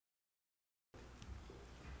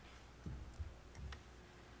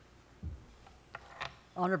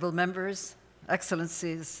Honorable members,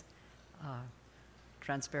 excellencies,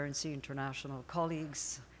 Transparency International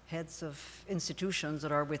colleagues, heads of institutions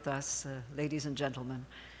that are with us, ladies and gentlemen.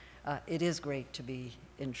 It is great to be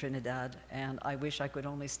in Trinidad, and I wish I could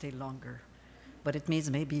only stay longer, but it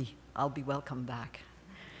means maybe I'll be welcome back.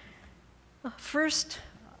 First,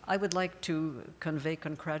 I would like to convey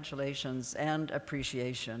congratulations and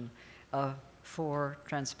appreciation for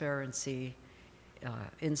Transparency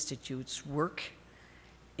Institute's work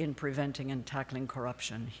in preventing and tackling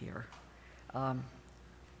corruption here.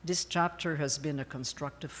 This chapter has been a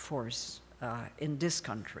constructive force in this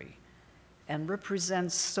country and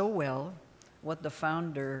represents so well what the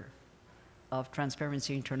founder of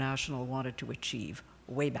Transparency International wanted to achieve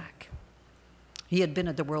way back. He had been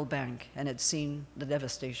at the World Bank and had seen the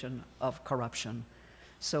devastation of corruption.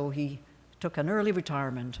 So he took an early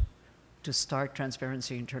retirement to start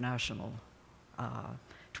Transparency International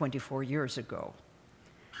 24 years ago.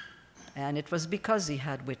 And it was because he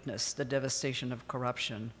had witnessed the devastation of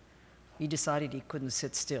corruption, he decided he couldn't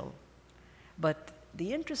sit still. But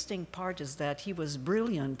the interesting part is that he was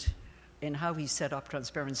brilliant in how he set up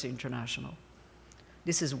Transparency International.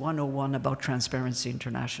 This is 101 about Transparency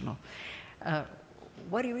International.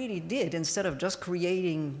 What he really did, instead of just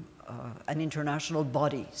creating an international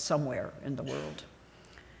body somewhere in the world,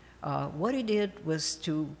 what he did was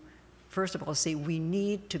to, first of all, say we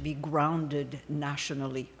need to be grounded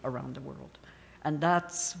nationally around the world. And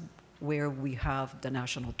that's where we have the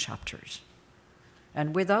national chapters.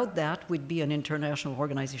 And without that, we'd be an international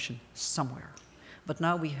organization somewhere. But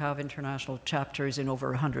now we have international chapters in over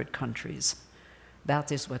 100 countries.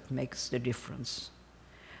 That is what makes the difference.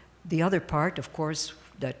 The other part, of course,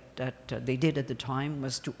 that they did at the time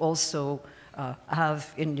was to also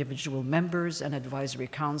have individual members and advisory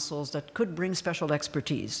councils that could bring special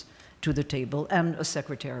expertise to the table, and a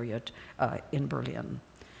secretariat in Berlin.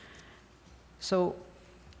 So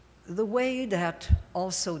the way that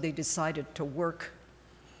also they decided to work,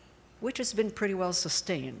 which has been pretty well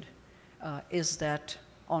sustained, is that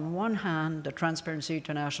on one hand, the Transparency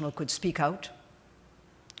International could speak out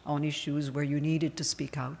on issues where you needed to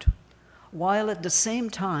speak out, while at the same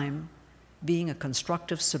time being a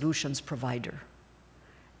constructive solutions provider.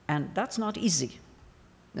 And that's not easy,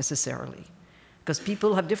 necessarily, because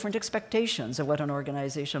people have different expectations of what an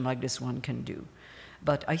organization like this one can do.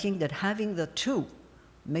 But I think that having the two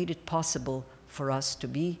made it possible for us to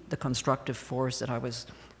be the constructive force that I was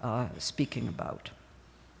speaking about.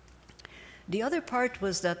 The other part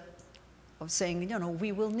was that of saying, you know,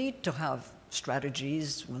 we will need to have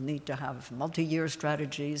strategies, we'll need to have multi-year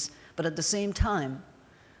strategies, but at the same time,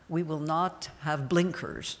 we will not have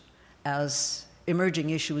blinkers as emerging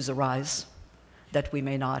issues arise that we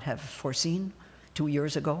may not have foreseen 2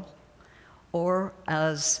 years ago, or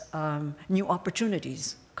as new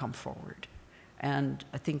opportunities come forward. And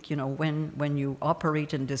I think, you know, when you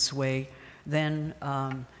operate in this way, then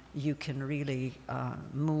you can really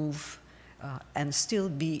move and still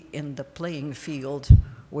be in the playing field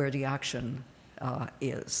where the action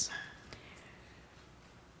is.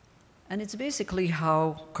 And it's basically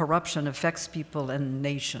how corruption affects people and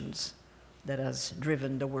nations that has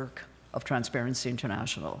driven the work of Transparency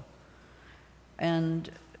International. And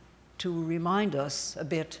to remind us a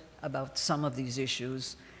bit about some of these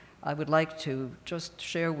issues, I would like to just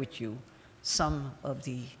share with you some of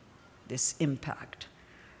this impact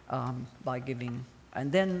by giving,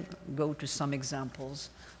 and then go to some examples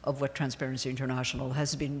of what Transparency International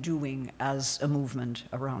has been doing as a movement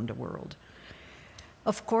around the world.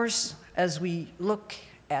 Of course, as we look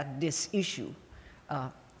at this issue,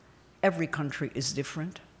 every country is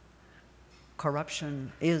different.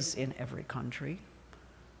 Corruption is in every country.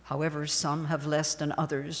 However, some have less than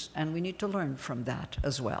others, and we need to learn from that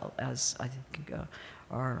as well, as I think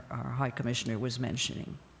our High Commissioner was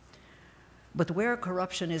mentioning. But where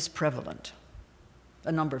corruption is prevalent,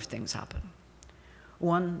 a number of things happen.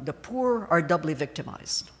 One, the poor are doubly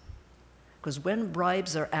victimized, because when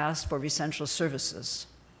bribes are asked for essential services,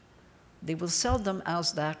 they will seldom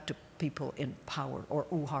ask that to people in power or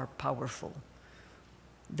who are powerful.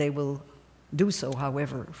 They will do so,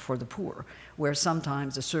 however, for the poor, where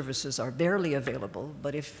sometimes the services are barely available,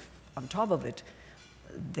 but if on top of it,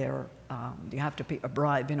 you have to pay a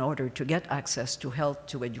bribe in order to get access to health,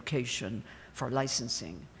 to education, for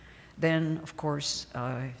licensing, then, of course,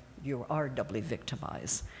 you are doubly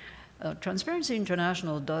victimized. Transparency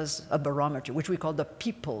International does a barometer, which we call the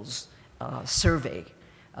People's Survey.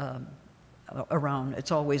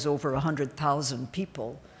 It's always over 100,000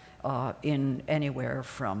 people in anywhere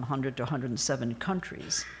from 100 to 107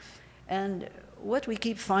 countries. And what we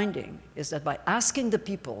keep finding is that by asking the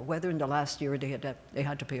people whether in the last year they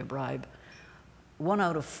had to pay a bribe, 1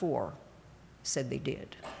 out of 4 said they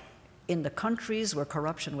did. In the countries where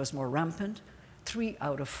corruption was more rampant, 3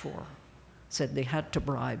 out of 4 said they had to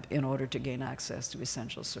bribe in order to gain access to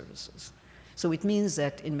essential services. So it means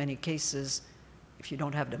that in many cases, if you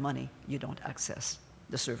don't have the money, you don't access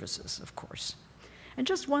the services, of course. And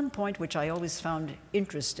just one point which I always found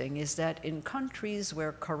interesting is that in countries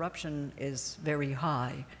where corruption is very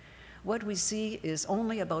high, what we see is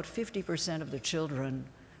only about 50% of the children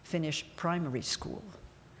finish primary school.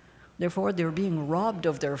 Therefore, they're being robbed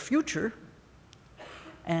of their future,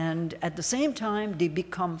 and at the same time, they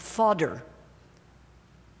become fodder.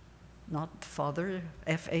 Not father,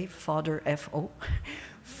 F-A, fodder, F-O,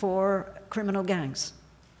 for criminal gangs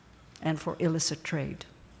and for illicit trade,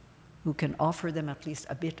 who can offer them at least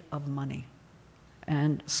a bit of money.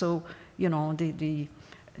 And so, you know, the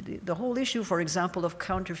whole issue, for example, of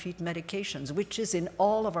counterfeit medications, which is in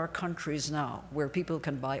all of our countries now, where people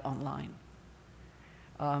can buy online.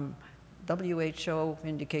 WHO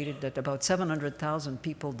indicated that about 700,000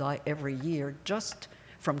 people die every year just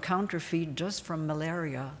from counterfeit, just from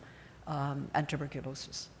malaria and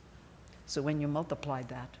tuberculosis. So when you multiply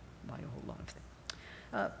that by a whole lot of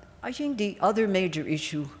things. I think the other major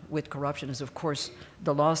issue with corruption is, of course,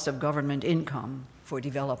 the loss of government income for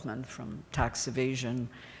development from tax evasion,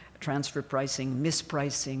 transfer pricing,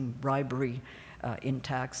 mispricing, bribery in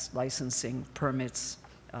tax, licensing, permits,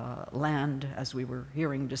 land, as we were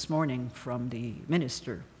hearing this morning from the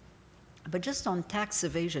minister. But just on tax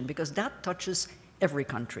evasion, because that touches every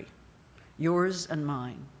country, yours and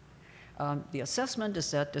mine. The assessment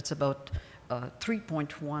is that it's about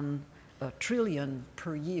 3.1 trillion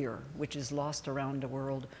per year, which is lost around the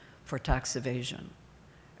world for tax evasion.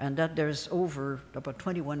 And that there's over about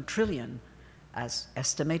 21 trillion, as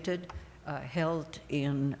estimated, held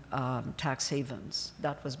in tax havens.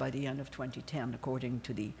 That was by the end of 2010, according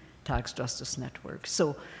to the Tax Justice Network.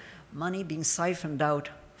 So money being siphoned out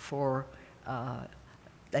for,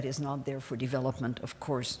 that is not there for development, of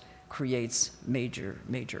course, creates major,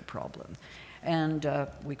 major problem. And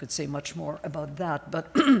we could say much more about that, but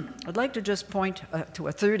I'd like to just point to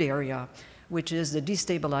a third area, which is the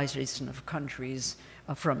destabilization of countries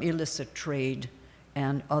from illicit trade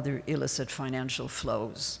and other illicit financial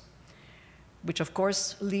flows, which of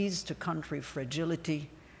course leads to country fragility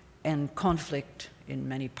and conflict in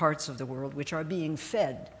many parts of the world, which are being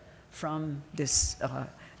fed from this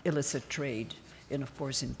illicit trade, and of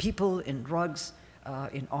course in people, in drugs,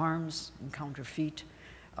 in arms, in counterfeit.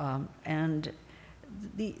 And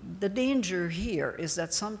the danger here is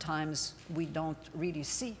that sometimes we don't really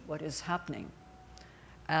see what is happening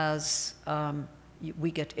as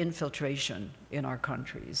we get infiltration in our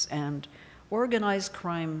countries. And organized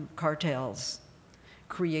crime cartels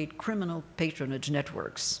create criminal patronage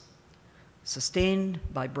networks sustained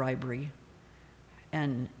by bribery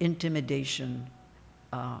and intimidation,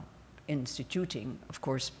 instituting, of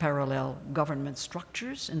course, parallel government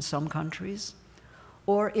structures in some countries,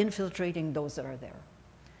 or infiltrating those that are there.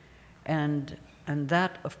 And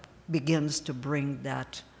that begins to bring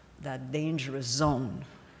that dangerous zone,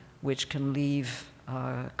 which can leave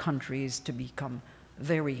countries to become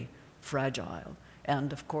very fragile.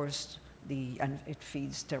 And of course, and it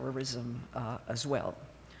feeds terrorism as well.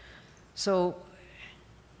 So,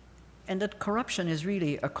 and that corruption is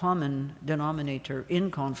really a common denominator in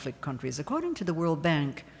conflict countries. According to the World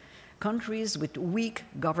Bank, countries with weak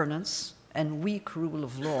governance and weak rule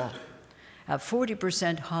of law have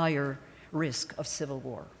 40% higher risk of civil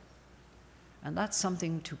war. And that's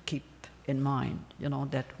something to keep in mind, you know,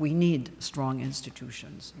 that we need strong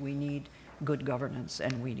institutions, we need good governance,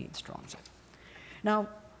 and we need strong. Now,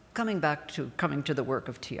 coming to the work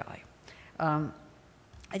of TI,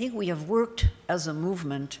 I think we have worked as a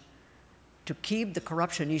movement to keep the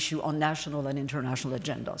corruption issue on national and international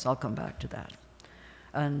agendas. I'll come back to that.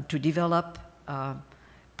 And to develop,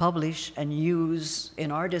 publish, and use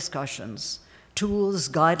in our discussions tools,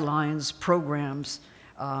 guidelines, programs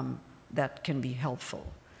that can be helpful.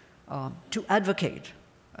 To advocate,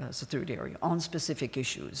 as a third area, on specific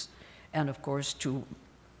issues, and of course to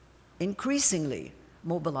increasingly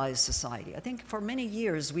mobilize society. I think for many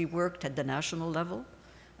years we worked at the national level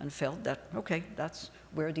and felt that, okay, that's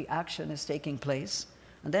where the action is taking place.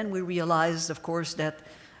 And then we realized, of course, that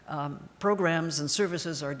programs and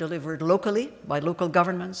services are delivered locally by local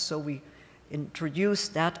governments, so we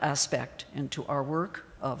introduced that aspect into our work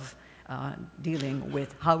of dealing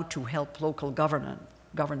with how to help local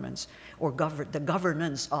governments, or the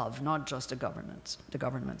governance of, not just the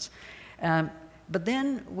governments. But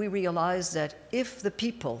then we realized that if the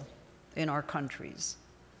people in our countries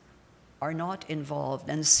are not involved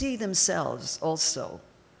and see themselves also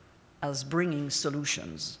as bringing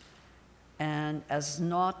solutions and as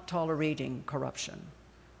not tolerating corruption,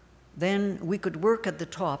 then we could work at the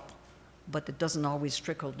top, but it doesn't always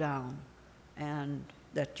trickle down, and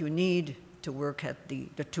that you need to work at the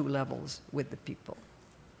two levels with the people.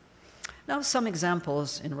 Now, some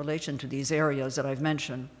examples in relation to these areas that I've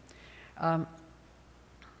mentioned.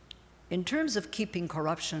 In terms of keeping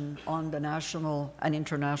corruption on the national and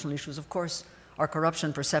international issues, of course, our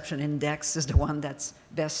Corruption Perception Index is the one that's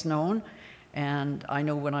best known. And I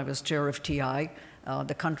know when I was chair of TI,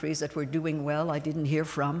 the countries that were doing well, I didn't hear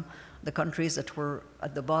from. The countries that were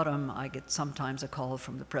at the bottom, I get sometimes a call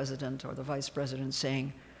from the president or the vice president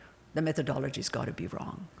saying, the methodology's got to be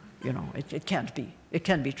wrong. You know, it can't be. It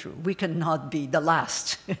can't be true. We cannot be the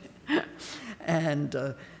last.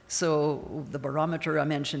 And so the barometer I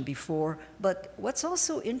mentioned before. But what's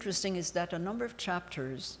also interesting is that a number of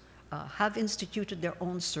chapters have instituted their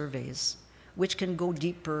own surveys, which can go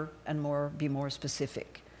deeper and be more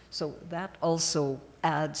specific. So that also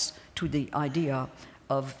adds to the idea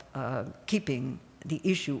of keeping the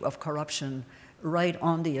issue of corruption right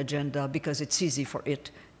on the agenda, because it's easy for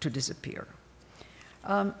it to disappear.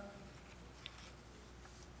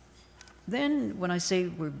 Then, when I say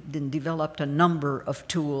we've developed a number of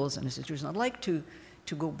tools and institutions, I'd like to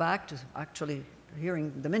go back to actually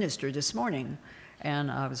hearing the minister this morning,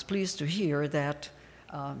 and I was pleased to hear that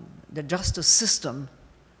the justice system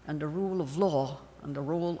and the rule of law and the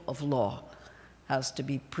role of law has to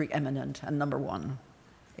be preeminent and number one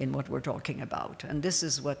in what we're talking about. And this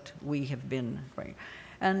is what we have been, right?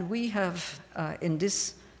 And we have, in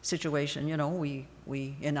this situation, you know, we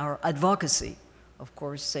in our advocacy, of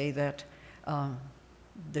course, say that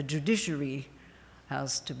the judiciary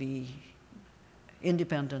has to be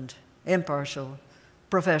independent, impartial,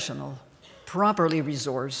 professional, properly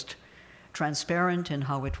resourced, transparent in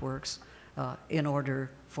how it works, in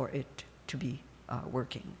order for it to be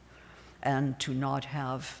working and to not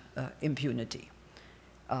have impunity.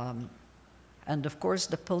 And of course,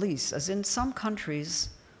 the police, as in some countries,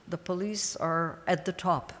 the police are at the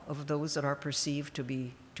top of those that are perceived to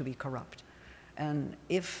be corrupt. And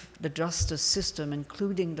if the justice system,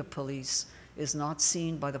 including the police, is not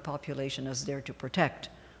seen by the population as there to protect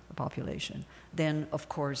the population, then of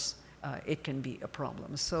course it can be a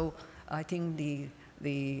problem. So I think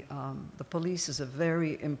the police is a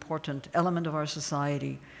very important element of our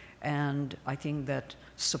society, and I think that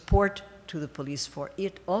support to the police for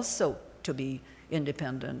it also to be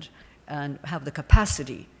independent and have the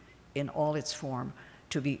capacity in all its form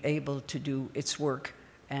to be able to do its work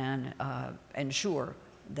and ensure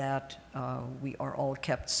that we are all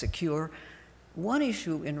kept secure. One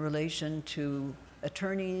issue in relation to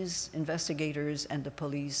attorneys, investigators, and the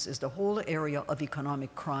police is the whole area of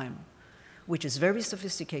economic crime, which is very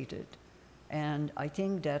sophisticated. And I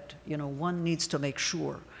think that, you know, one needs to make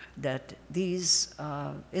sure that these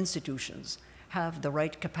institutions have the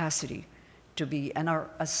right capacity to be, and are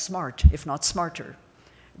as smart, if not smarter,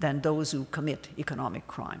 than those who commit economic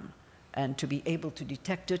crime. And to be able to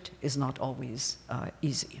detect it is not always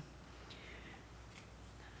easy.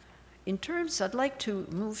 In terms, I'd like to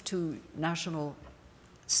move to national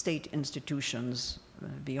state institutions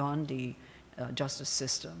beyond the justice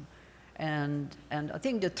system. And I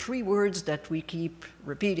think the three words that we keep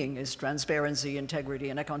repeating is transparency, integrity,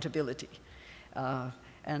 and accountability.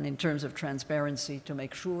 And in terms of transparency, to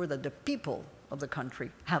make sure that the people of the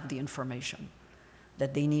country have the information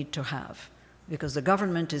that they need to have, because the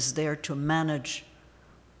government is there to manage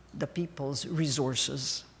the people's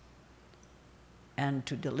resources and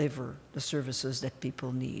to deliver the services that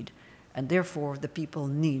people need. And therefore, the people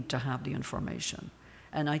need to have the information.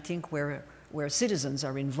 And I think where citizens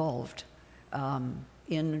are involved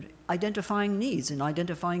in identifying needs, in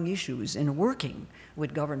identifying issues, in working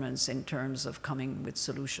with governments in terms of coming with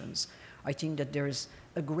solutions, I think that there's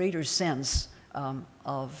a greater sense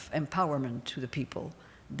of empowerment to the people,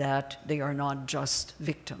 that they are not just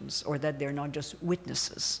victims or that they're not just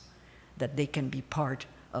witnesses, that they can be part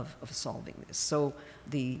of solving this. So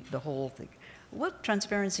the whole thing. What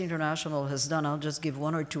Transparency International has done, I'll just give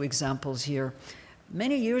one or two examples here.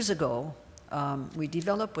 Many years ago, we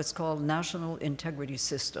developed what's called National Integrity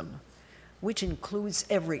System, which includes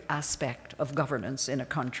every aspect of governance in a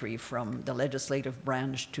country, from the legislative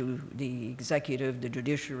branch to the executive, the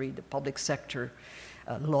judiciary, the public sector,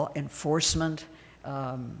 law enforcement,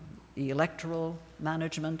 the electoral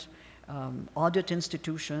management, audit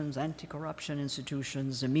institutions, anti-corruption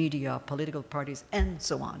institutions, the media, political parties, and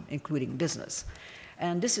so on, including business.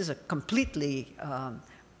 And this is a completely,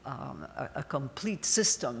 a complete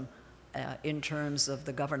system in terms of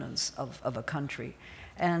the governance of a country.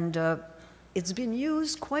 And it's been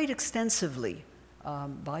used quite extensively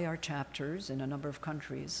by our chapters in a number of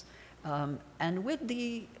countries, and with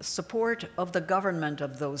the support of the government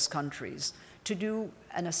of those countries to do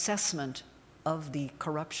an assessment of the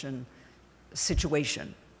corruption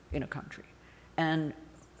situation in a country, and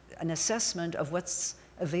an assessment of what's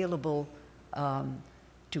available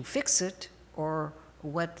to fix it, or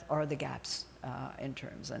what are the gaps in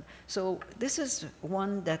terms. And so this is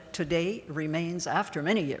one that today remains, after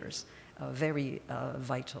many years, very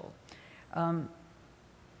vital.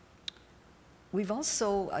 We've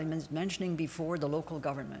also, I was mentioning before, the local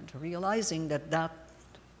government, realizing that that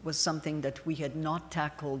was something that we had not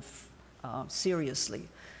tackled seriously,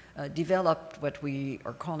 developed what we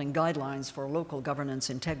are calling guidelines for local governance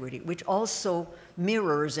integrity, which also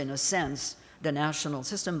mirrors, in a sense, the national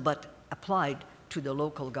system, but applied to the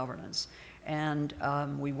local governance. And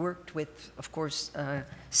we worked with, of course,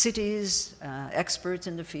 cities, experts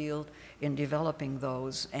in the field in developing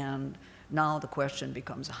those. And now the question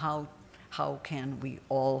becomes, how can we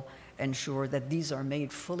all ensure that these are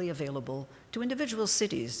made fully available to individual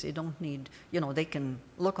cities? They don't need, they can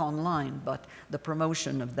look online, but the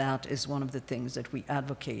promotion of that is one of the things that we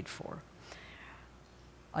advocate for.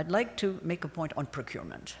 I'd like to make a point on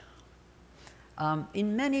procurement.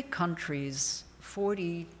 In many countries,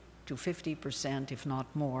 40 to 50%, if not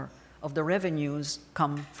more, of the revenues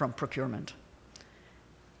come from procurement.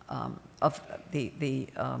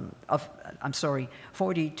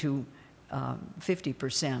 40 to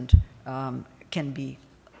 50% can be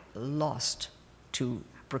lost to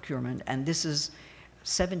procurement, and this is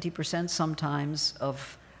 70% sometimes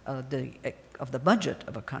of the budget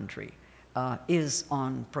of a country is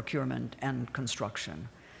on procurement and construction.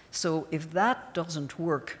 So if that doesn't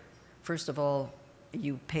work, first of all,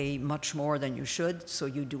 you pay much more than you should, so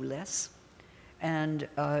you do less, and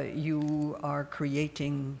you are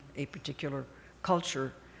creating a particular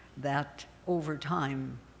culture that over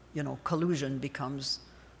time, collusion becomes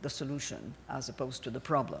the solution as opposed to the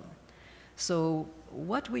problem. So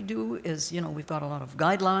what we do is, we've got a lot of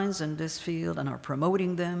guidelines in this field and are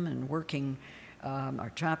promoting them and working,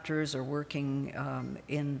 our chapters are working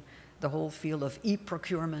in the whole field of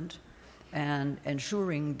e-procurement and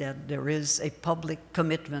ensuring that there is a public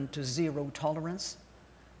commitment to zero tolerance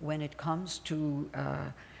when it comes to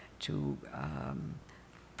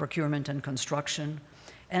procurement and construction,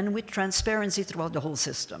 and with transparency throughout the whole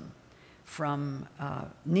system, from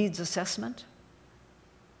needs assessment,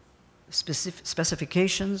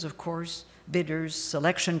 specifications, of course, bidders,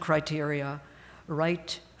 selection criteria,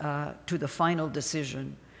 right to the final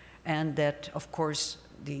decision, and that, of course,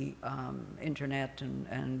 the internet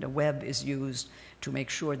and the web is used to make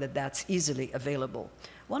sure that that's easily available.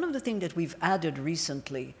 One of the things that we've added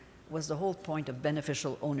recently was the whole point of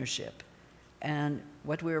beneficial ownership. And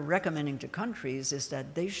what we're recommending to countries is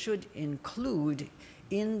that they should include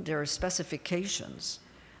in their specifications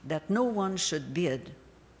that no one should bid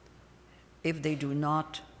if they do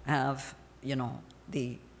not have,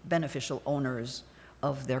 the beneficial owners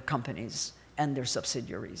of their companies and their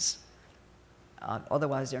subsidiaries.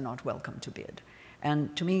 Otherwise, they're not welcome to bid.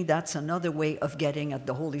 And to me, that's another way of getting at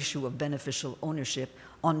the whole issue of beneficial ownership,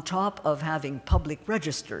 on top of having public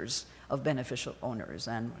registers of beneficial owners.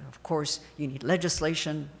 And of course, you need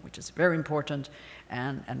legislation, which is very important,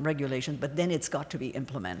 and regulation, but then it's got to be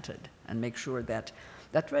implemented and make sure that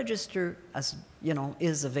that register,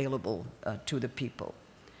 is available to the people.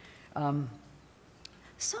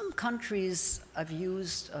 Some countries have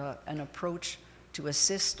used an approach to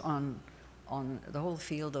assist on the whole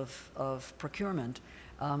field of procurement,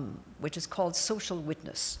 which is called social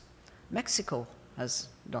witness. Mexico has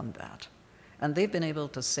done that. And they've been able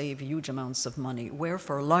to save huge amounts of money, where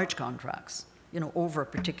for large contracts, over a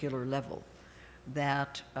particular level,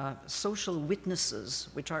 that social witnesses,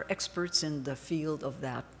 which are experts in the field of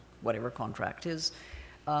that, whatever contract is,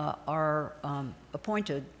 are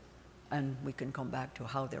appointed, and we can come back to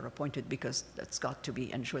how they're appointed, because that's got to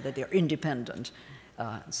be ensured that they're independent,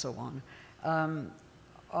 and so on,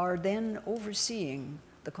 are then overseeing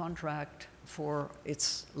the contract for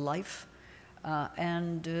its life.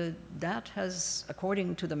 And that has,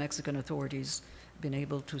 according to the Mexican authorities, been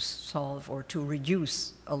able to solve or to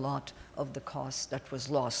reduce a lot of the cost that was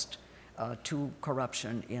lost to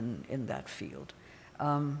corruption in that field.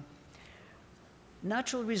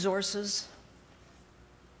 Natural resources,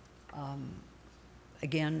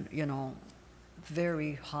 again,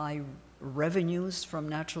 very high revenues from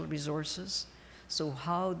natural resources. So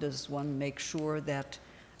how does one make sure that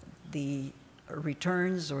the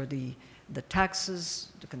returns or the taxes,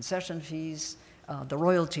 the concession fees, the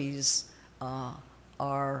royalties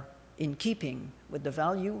are in keeping with the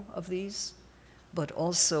value of these, but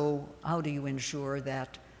also how do you ensure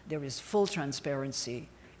that there is full transparency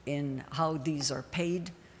in how these are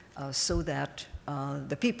paid so that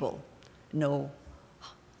the people know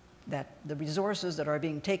that the resources that are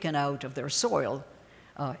being taken out of their soil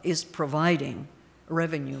is providing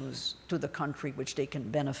revenues to the country which they can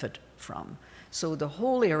benefit from. So the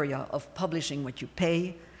whole area of publishing what you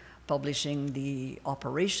pay, publishing the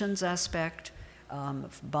operations aspect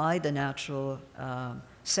by the natural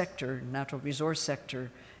sector, natural resource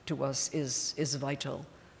sector, to us is vital,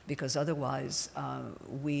 because otherwise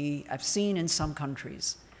we have seen in some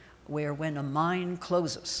countries where when a mine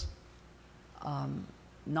closes,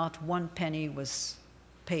 not one penny was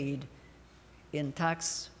paid in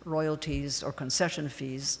tax, royalties, or concession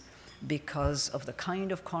fees because of the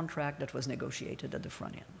kind of contract that was negotiated at the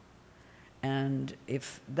front end. And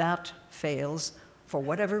if that fails, for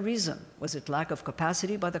whatever reason, was it lack of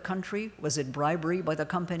capacity by the country? Was it bribery by the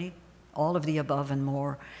company? All of the above and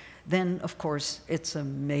more, then of course it's a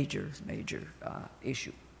major, major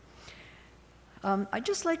issue. I'd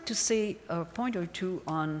just like to say a point or two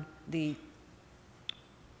on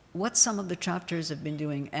what some of the chapters have been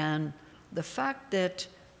doing, and the fact that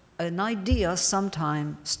an idea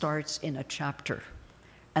sometimes starts in a chapter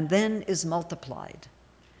and then is multiplied.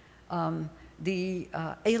 The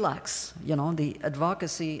ALACs, you know, the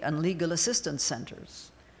Advocacy and Legal Assistance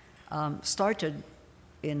Centers, started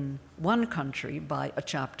in one country by a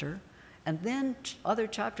chapter, and then other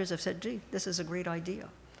chapters have said, gee, this is a great idea.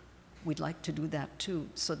 We'd like to do that too,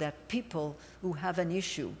 so that people who have an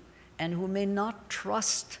issue and who may not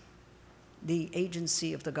trust the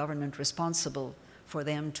agency of the government responsible for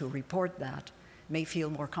them to report that may feel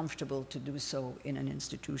more comfortable to do so in an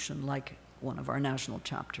institution like one of our national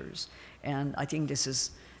chapters. And I think this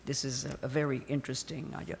is a very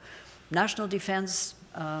interesting idea. National Defense,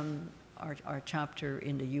 our chapter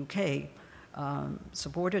in the UK,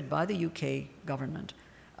 supported by the UK government,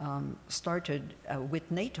 started with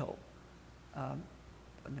NATO, a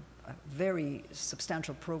very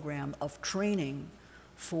substantial program of training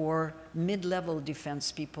for mid-level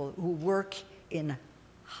defense people who work in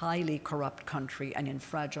highly corrupt country and in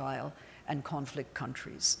fragile and conflict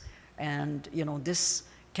countries. And you know, this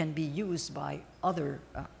can be used by other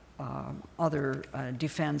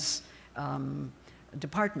defense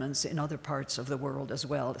departments in other parts of the world as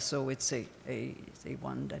well. So it's a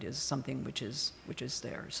one that is something which is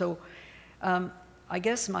there. So I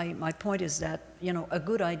guess my point is that, you know, a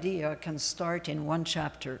good idea can start in one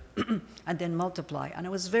chapter and then multiply. And I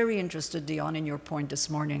was very interested, Dion, in your point this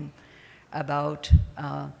morning about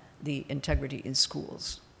the integrity in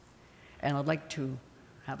schools. And I'd like to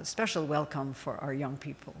have a special welcome for our young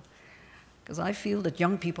people, because I feel that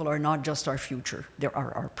young people are not just our future, they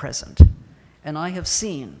are our present. And I have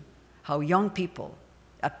seen how young people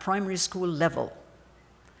at primary school level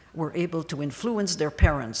were able to influence their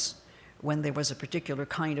parents when there was a particular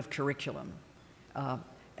kind of curriculum.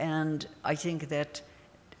 And I think that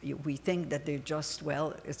we think that they're just,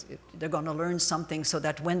 well, they're going to learn something so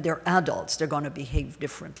that when they're adults, they're going to behave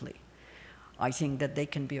differently. I think that they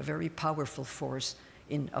can be a very powerful force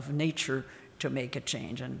of nature to make a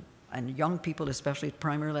change. And young people, especially at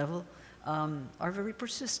primary level, are very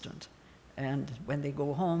persistent. And when they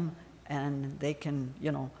go home, and they can,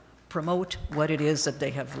 you know, promote what it is that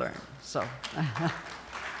they have learned. So.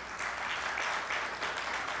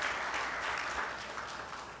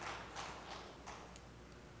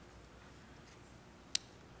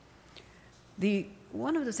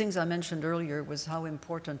 One of the things I mentioned earlier was how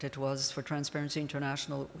important it was for Transparency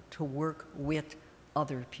International to work with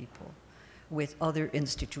other people, with other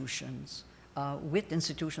institutions, with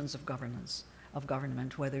institutions of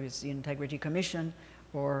government, whether it's the Integrity Commission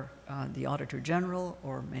or the Auditor General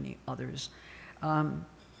or many others,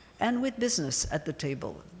 and with business at the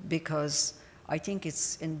table, because I think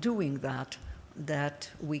it's in doing that that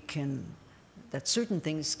certain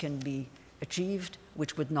things can be achieved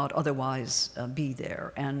which would not otherwise be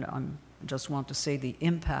there. And I just want to say the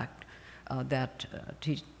impact that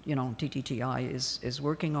TTTI is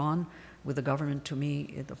working on with the government, to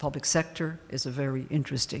me, the public sector is a very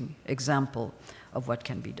interesting example of what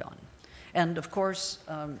can be done. And of course,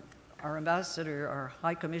 our ambassador, our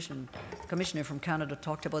High Commissioner from Canada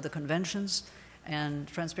talked about the conventions, and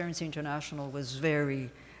Transparency International was very,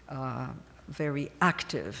 very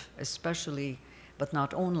active, especially but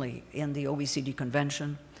not only in the OECD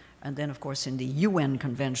Convention, and then of course in the UN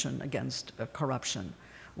Convention against corruption,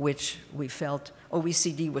 which we felt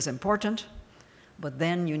OECD was important, but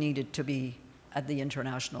then you needed to be at the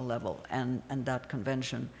international level, and that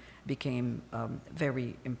convention became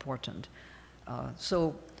very important.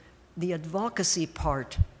 So the advocacy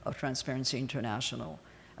part of Transparency International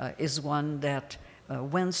is one that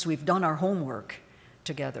once we've done our homework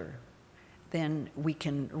together, then we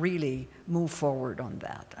can really move forward on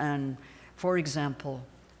that. And for example,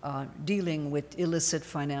 dealing with illicit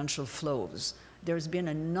financial flows, there's been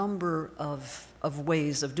a number of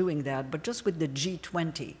ways of doing that, but just with the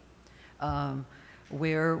G20,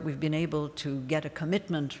 where we've been able to get a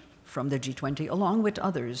commitment from the G20 along with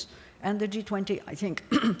others. And the G20, I think,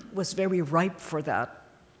 was very ripe for that,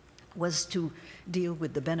 was to deal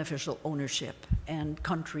with the beneficial ownership. And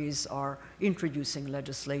countries are introducing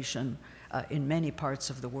legislation in many parts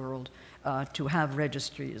of the world to have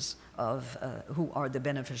registries of who are the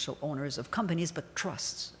beneficial owners of companies, but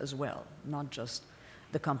trusts as well, not just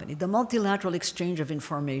the company. The multilateral exchange of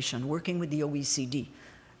information, working with the OECD,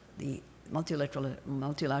 the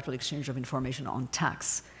multilateral exchange of information on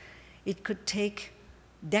tax. It could take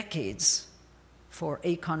decades for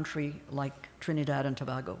a country like Trinidad and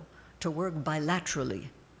Tobago to work bilaterally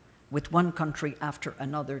with one country after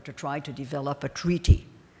another to try to develop a treaty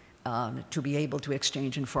to be able to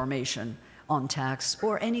exchange information on tax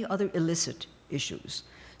or any other illicit issues.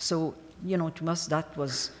 So, you know, to us that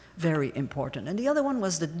was very important. And the other one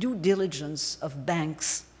was the due diligence of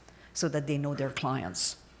banks so that they know their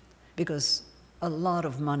clients, because a lot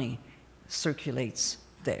of money circulates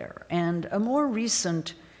there. And a more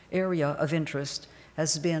recent area of interest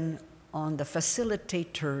has been on the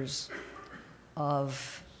facilitators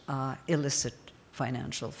of illicit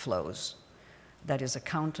financial flows. That is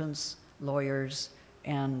accountants, lawyers,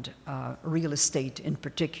 and real estate in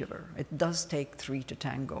particular. It does take three to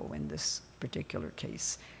tango in this particular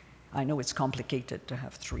case. I know it's complicated to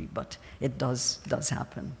have three, but it does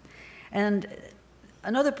happen. And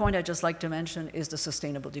another point I'd just like to mention is the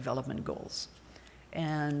Sustainable Development Goals.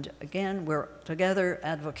 And again, we're together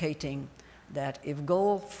advocating that if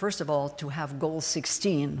goal, first of all, to have goal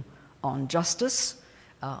 16 on justice,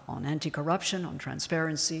 on anti-corruption, on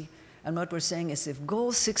transparency, and what we're saying is if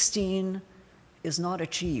goal 16 is not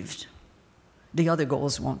achieved, the other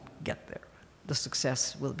goals won't get there. The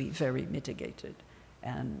success will be very mitigated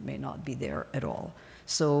and may not be there at all.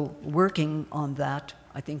 So working on that,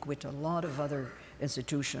 I think with a lot of other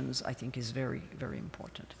institutions, I think is very, very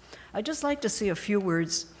important. I'd just like to say a few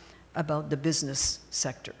words about the business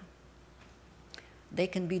sector. They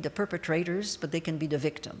can be the perpetrators, but they can be the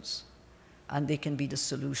victims, and they can be the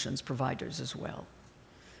solutions providers as well.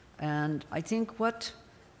 And I think what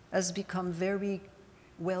has become very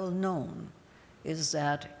well known is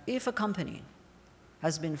that if a company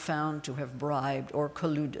has been found to have bribed or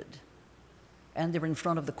colluded, and they're in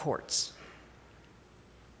front of the courts,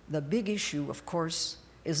 the big issue, of course,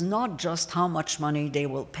 is not just how much money they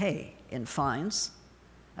will pay in fines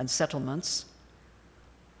and settlements,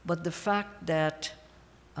 but the fact that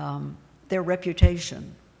their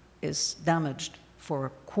reputation is damaged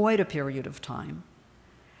for quite a period of time,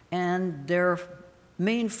 and their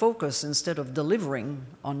main focus, instead of delivering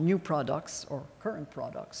on new products or current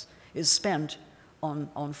products, is spent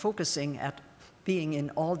on focusing at being in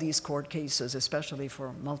all these court cases, especially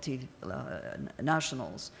for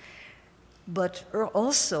multinationals. But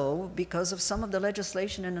also because of some of the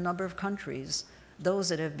legislation in a number of countries, those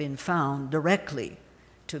that have been found directly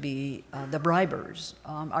to be the bribers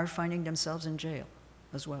are finding themselves in jail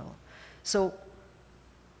as well. So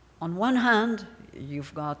on one hand,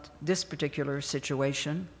 you've got this particular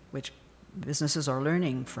situation, which businesses are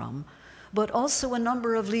learning from, but also a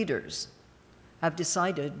number of leaders have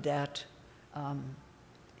decided that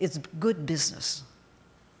it's good business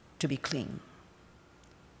to be clean.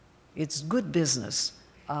 It's good business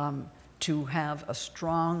to have a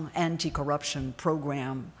strong anti-corruption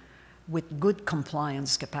program with good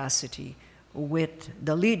compliance capacity, with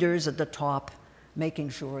the leaders at the top making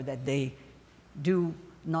sure that they do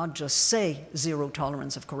not just say zero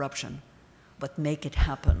tolerance of corruption, but make it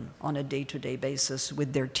happen on a day-to-day basis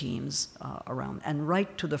with their teams around, and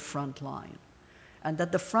right to the front line. And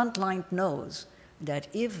that the front line knows that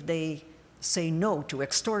if they say no to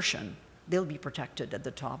extortion, they'll be protected at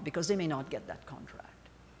the top because they may not get that contract.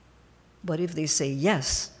 But if they say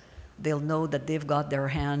yes, they'll know that they've got their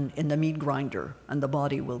hand in the meat grinder and the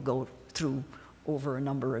body will go through over a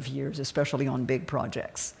number of years, especially on big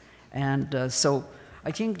projects. And so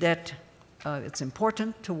I think that it's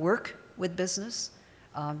important to work with business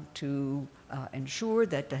to ensure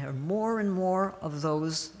that there are more and more of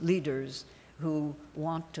those leaders who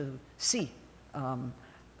want to see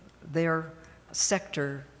their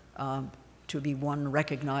sector to be one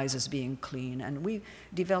recognized as being clean. And we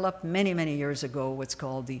developed many, many years ago what's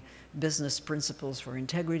called the Business Principles for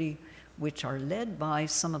Integrity, which are led by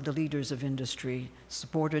some of the leaders of industry,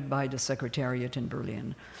 supported by the Secretariat in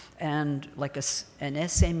Berlin. And like an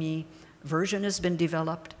SME version has been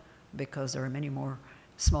developed, because there are many more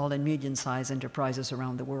small and medium-sized enterprises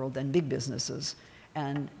around the world than big businesses.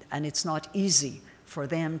 And it's not easy for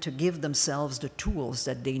them to give themselves the tools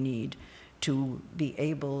that they need to be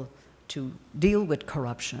able to deal with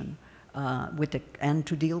corruption and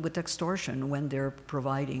to deal with extortion when they're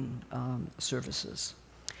providing services.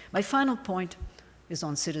 My final point is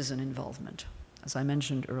on citizen involvement, as I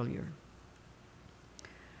mentioned earlier,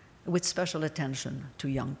 with special attention to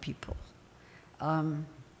young people.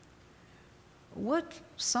 What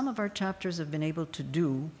some of our chapters have been able to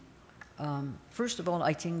do, first of all,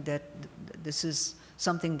 I think that this is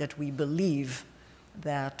something that we believe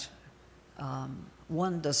that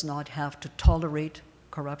one does not have to tolerate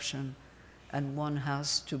corruption, and one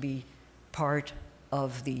has to be part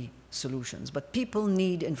of the solutions. But people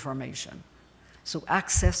need information, so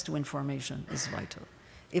access to information is vital.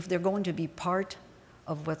 If they're going to be part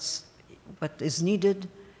of what is needed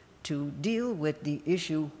to deal with the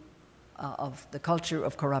issue of the culture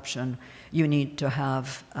of corruption, you need to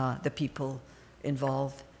have the people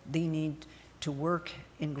involved. They need to work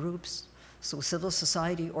in groups. So civil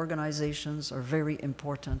society organizations are very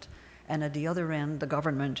important. And at the other end, the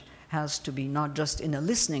government has to be not just in a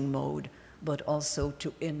listening mode, but also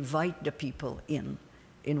to invite the people in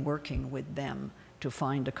working with them to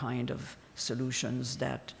find the kind of solutions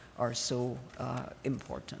that are so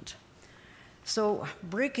important. So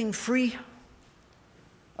breaking free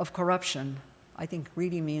of corruption, I think,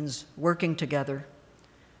 really means working together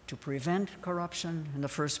to prevent corruption in the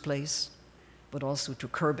first place, but also to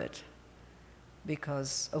curb it.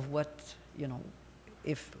 Because of what,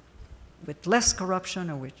 if with less corruption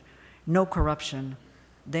or with no corruption,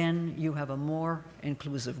 then you have a more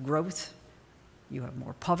inclusive growth, you have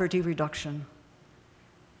more poverty reduction,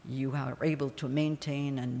 you are able to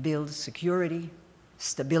maintain and build security,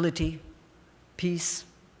 stability, peace.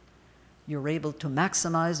 You're able to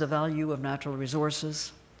maximize the value of natural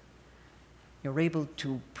resources. You're able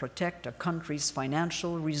to protect a country's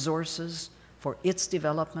financial resources for its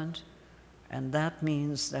development, and that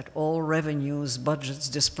means that all revenues, budgets,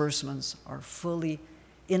 disbursements are fully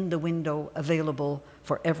in the window, available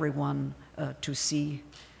for everyone to see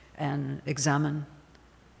and examine.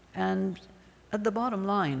 And at the bottom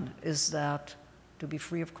line is that to be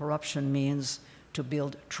free of corruption means to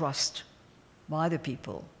build trust by the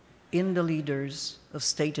people in the leaders of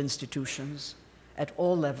state institutions at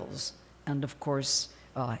all levels, and of course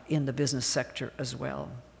in the business sector as well.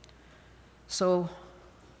 So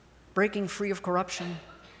breaking free of corruption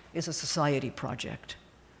is a society project,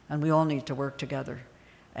 and we all need to work together.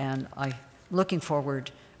 And I'm looking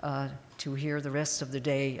forward to hear the rest of the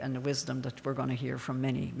day and the wisdom that we're going to hear from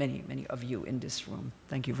many, many, many of you in this room.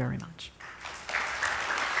 Thank you very much.